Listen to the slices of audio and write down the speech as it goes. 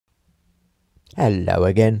Hello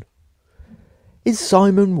again. Is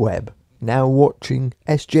Simon Webb now watching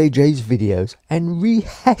SJJ's videos and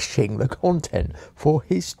rehashing the content for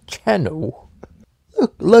his channel?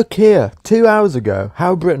 Look here, 2 hours ago,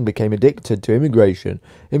 how Britain became addicted to immigration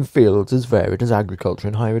in fields as varied as agriculture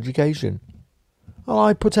and higher education. Well,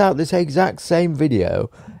 I put out this exact same video,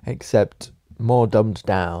 except more dumbed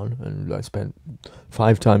down, and I spent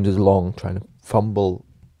 5 times as long trying to fumble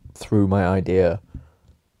through my idea.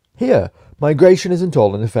 Here, migration isn't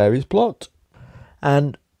all a nefarious plot.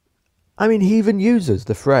 And, I mean, he even uses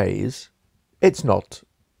the phrase, it's not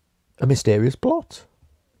a mysterious plot.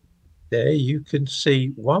 There you can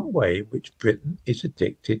see one way in which Britain is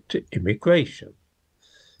addicted to immigration.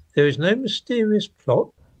 There is no mysterious plot.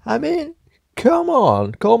 I mean, come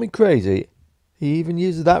on, call me crazy. He even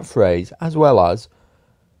uses that phrase, as well as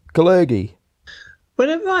Kalergi.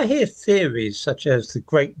 Whenever I hear theories such as the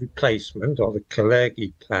Great Replacement or the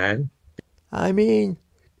Kalergi Plan, I mean,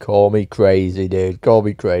 call me crazy, dude. Call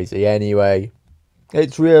me crazy. Anyway,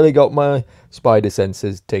 it's really got my spider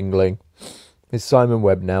senses tingling. Is Simon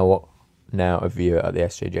Webb now a viewer at the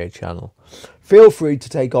SJJ channel? Feel free to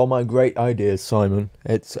take all my great ideas, Simon.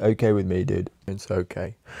 It's okay with me, dude. It's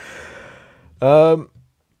okay. But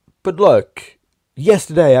look,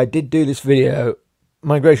 yesterday I did do this video,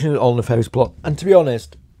 migration is all nefarious plot, and to be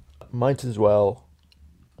honest, might as well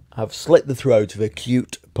have slit the throat of a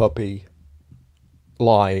cute puppy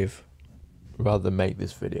live rather than make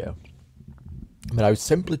this video. But I was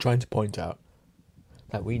simply trying to point out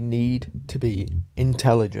that we need to be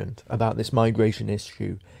intelligent about this migration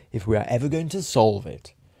issue if we are ever going to solve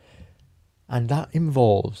it. And that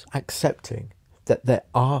involves accepting that there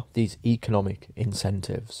are these economic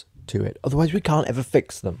incentives to it. Otherwise we can't ever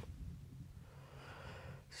fix them.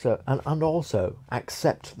 So, and also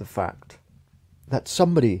accept the fact that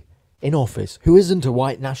somebody in office who isn't a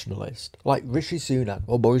white nationalist, like Rishi Sunak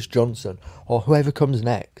or Boris Johnson or whoever comes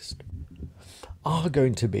next, are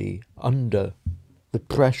going to be under the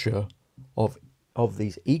pressure of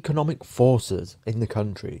these economic forces in the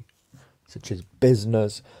country, such as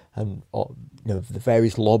business and the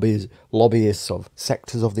various lobbyists of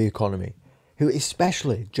sectors of the economy, who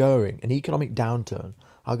especially during an economic downturn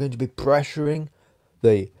are going to be pressuring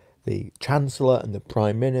the Chancellor and the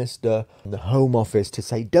Prime Minister and the Home Office to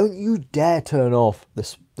say, don't you dare turn off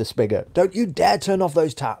the spigot, don't you dare turn off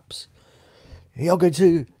those taps. You're going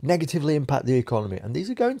to negatively impact the economy. And these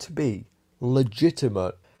are going to be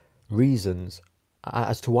legitimate reasons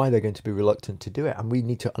as to why they're going to be reluctant to do it. And we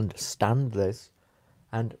need to understand this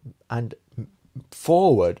and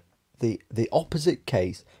forward the opposite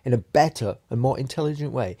case in a better and more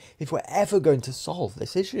intelligent way if we're ever going to solve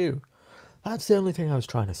this issue. That's the only thing I was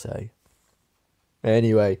trying to say.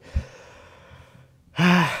 Anyway,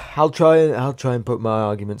 I'll try and put my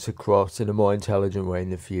arguments across in a more intelligent way in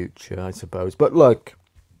the future, I suppose. But look,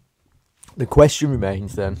 the question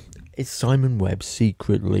remains then, is Simon Webb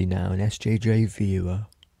secretly now an SJJ viewer?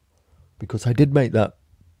 Because I did make that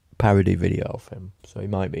parody video of him, so he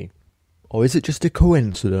might be. Or is it just a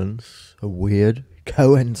coincidence? A weird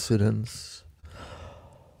coincidence?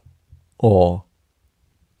 Or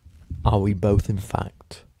are we both in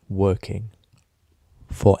fact working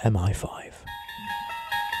for MI5?